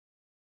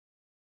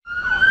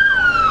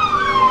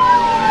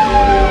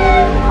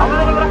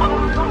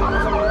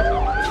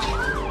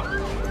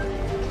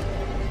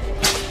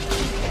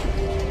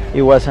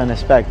It was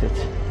unexpected.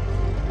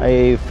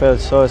 I felt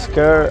so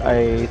scared.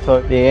 I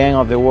thought the end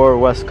of the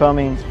world was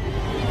coming.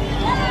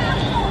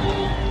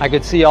 I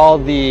could see all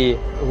the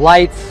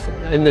lights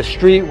in the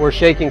street were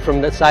shaking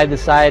from side to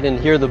side, and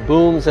hear the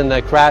booms and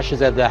the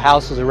crashes as the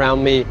houses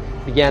around me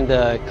began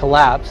to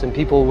collapse and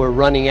people were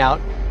running out.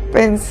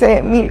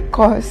 Pensé mil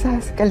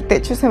cosas, que el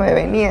techo se me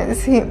venía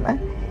encima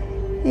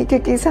y que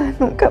quizás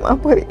nunca más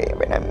podría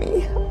ver a mi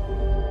hija.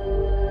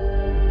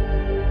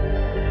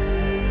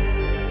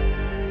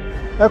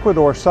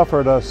 Ecuador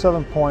suffered a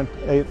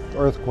 7.8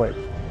 earthquake.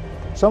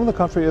 Some of the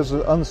country is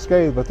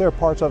unscathed, but there are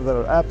parts of it that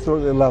are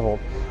absolutely leveled.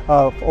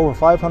 Over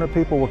 500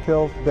 people were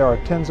killed. There are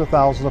tens of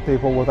thousands of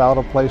people without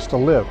a place to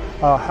live.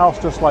 A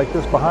house just like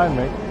this behind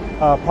me,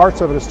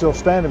 parts of it is still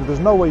standing, but there's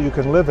no way you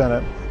can live in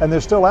it. And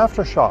there's still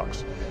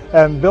aftershocks.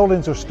 And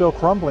buildings are still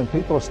crumbling.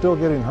 People are still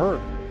getting hurt.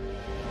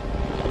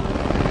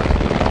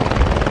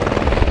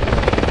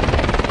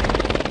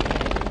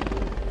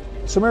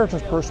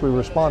 Samaritans Purse, we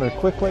responded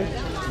quickly.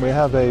 We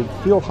have a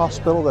field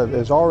hospital that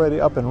is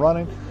already up and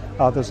running.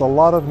 There's a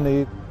lot of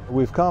need.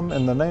 We've come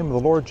in the name of the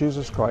Lord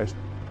Jesus Christ.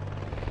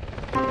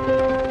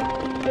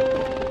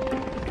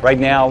 Right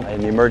now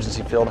in the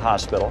emergency field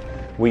hospital,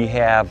 we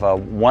have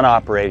one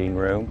operating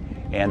room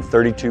and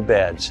 32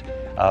 beds.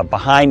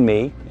 Behind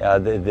me,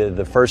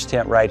 the first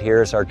tent right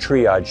here is our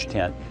triage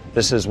tent.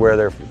 This is where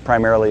they're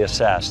primarily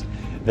assessed.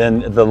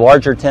 Then the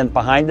larger tent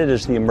behind it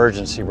is the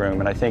emergency room,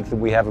 and I think that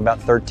we have about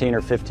 13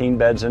 or 15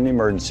 beds in the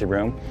emergency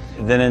room.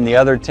 Then in the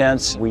other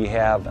tents, we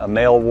have a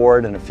male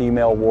ward and a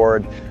female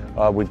ward.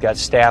 We've got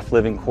staff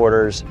living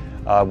quarters.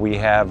 We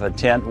have a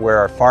tent where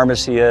our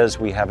pharmacy is.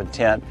 We have a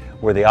tent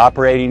where the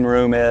operating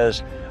room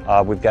is.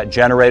 We've got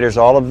generators.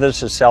 All of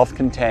this is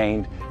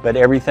self-contained, but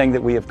everything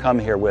that we have come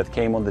here with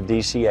came on the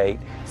DC-8.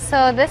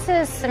 So this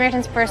is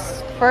Samaritans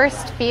Purse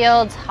first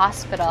field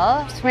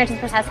hospital. Samaritans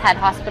Purse has had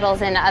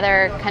hospitals in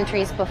other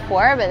countries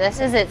before, but this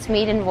is its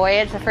maiden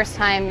voyage, the first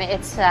time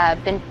it's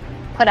been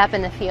put up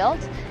in the field.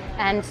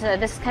 And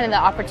this is kind of the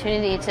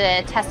opportunity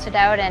to test it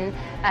out and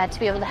to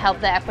be able to help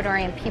the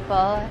Ecuadorian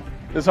people.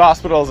 This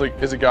hospital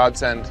is a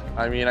godsend.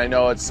 I mean, I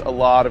know a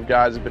lot of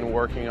guys have been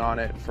working on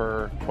it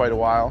for quite a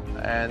while,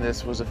 and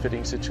this was a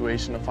fitting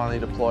situation to finally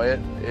deploy it.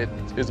 It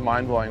is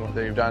mind-blowing what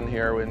they've done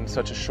here in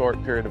such a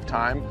short period of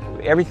time.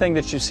 Everything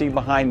that you see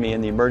behind me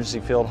in the emergency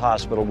field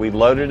hospital, we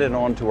loaded it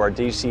onto our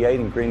DC-8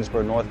 in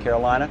Greensboro, North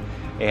Carolina,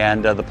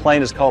 and the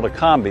plane is called a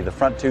combi. The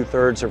front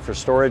 2/3 are for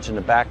storage and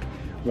the back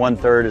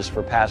 1/3 is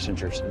for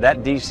passengers.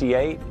 That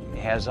DC-8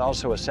 has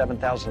also a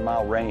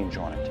 7,000-mile range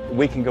on it.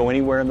 We can go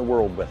anywhere in the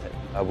world with it.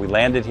 We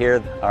landed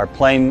here, our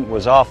plane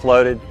was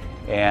offloaded,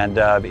 and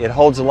it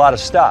holds a lot of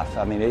stuff.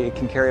 I mean, it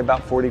can carry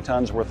about 40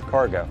 tons worth of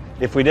cargo.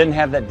 If we didn't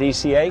have that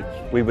DC-8,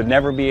 we would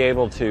never be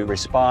able to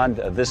respond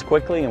this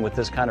quickly and with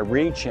this kind of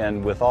reach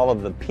and with all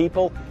of the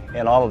people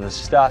and all of the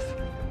stuff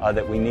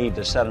that we need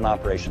to set an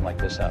operation like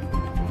this up.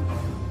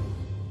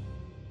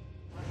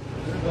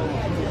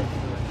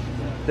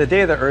 The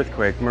day of the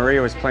earthquake, Maria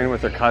was playing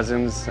with her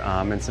cousins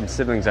and some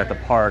siblings at the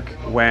park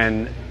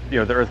when the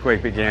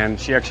earthquake began.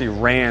 She actually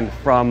ran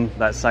from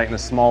that site and a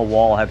small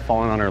wall had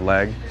fallen on her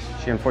leg.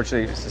 She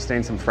unfortunately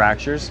sustained some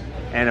fractures,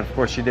 and of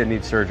course she did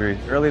need surgery.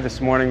 Early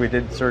this morning we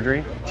did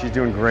surgery. She's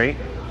doing great.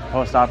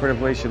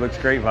 Post-operatively she looks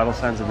great. Vital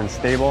signs have been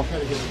stable.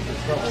 She's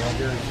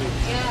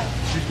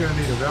going to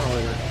need a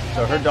ventilator.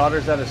 So her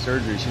daughter's out of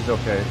surgery. She's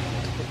okay.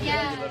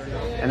 Yeah.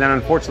 And then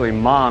unfortunately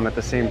Mom at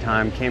the same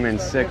time came in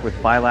sick with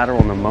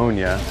bilateral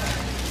pneumonia.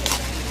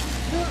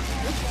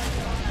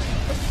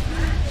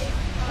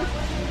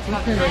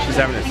 She's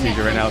having a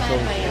seizure right now, so.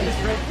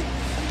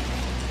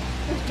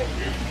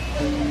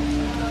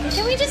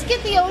 Can we just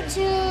get the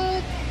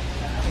O2?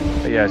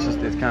 But yeah,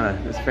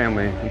 this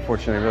family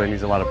unfortunately really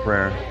needs a lot of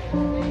prayer.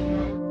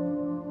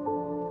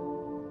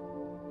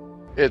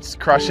 It's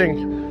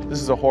crushing. This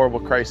is a horrible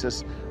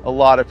crisis. A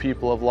lot of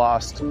people have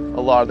lost a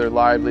lot of their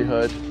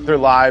livelihood, their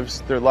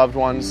lives, their loved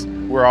ones.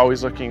 We're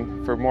always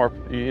looking for more,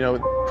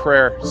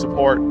 prayer,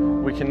 support.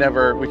 We can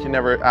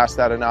never ask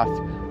that enough.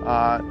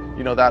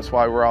 That's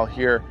why we're all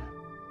here.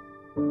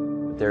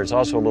 There's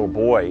also a little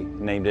boy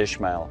named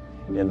Ishmael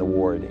in the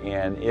ward,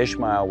 and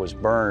Ishmael was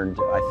burned.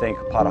 I think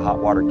a pot of hot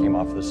water came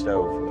off the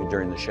stove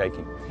during the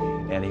shaking,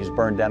 and he's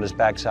burned down his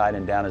backside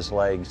and down his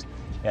legs.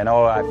 And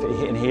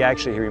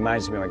he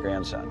reminds me of my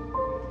grandson.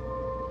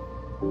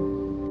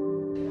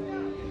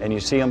 And you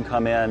see them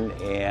come in,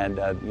 and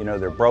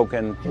they're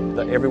broken.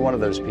 Every one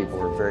of those people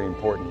are very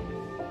important.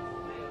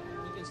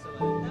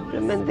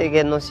 Simplemente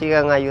que nos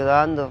sigan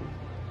ayudando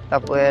a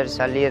poder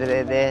salir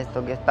de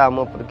esto que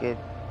estamos, porque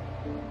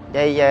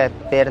ya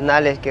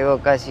Bernales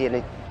quedó casi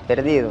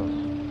perdido,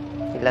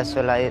 y la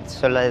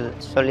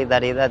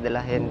solidaridad de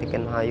la gente que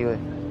nos ayude.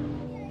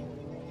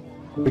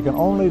 We can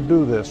only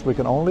do this, we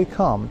can only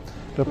come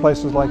to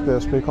places like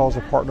this because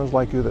of partners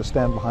like you that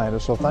stand behind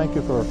us. So thank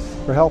you for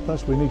helping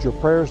us. We need your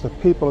prayers. The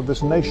people of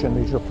this nation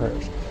need your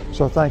prayers.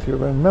 So thank you.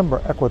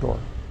 Remember Ecuador.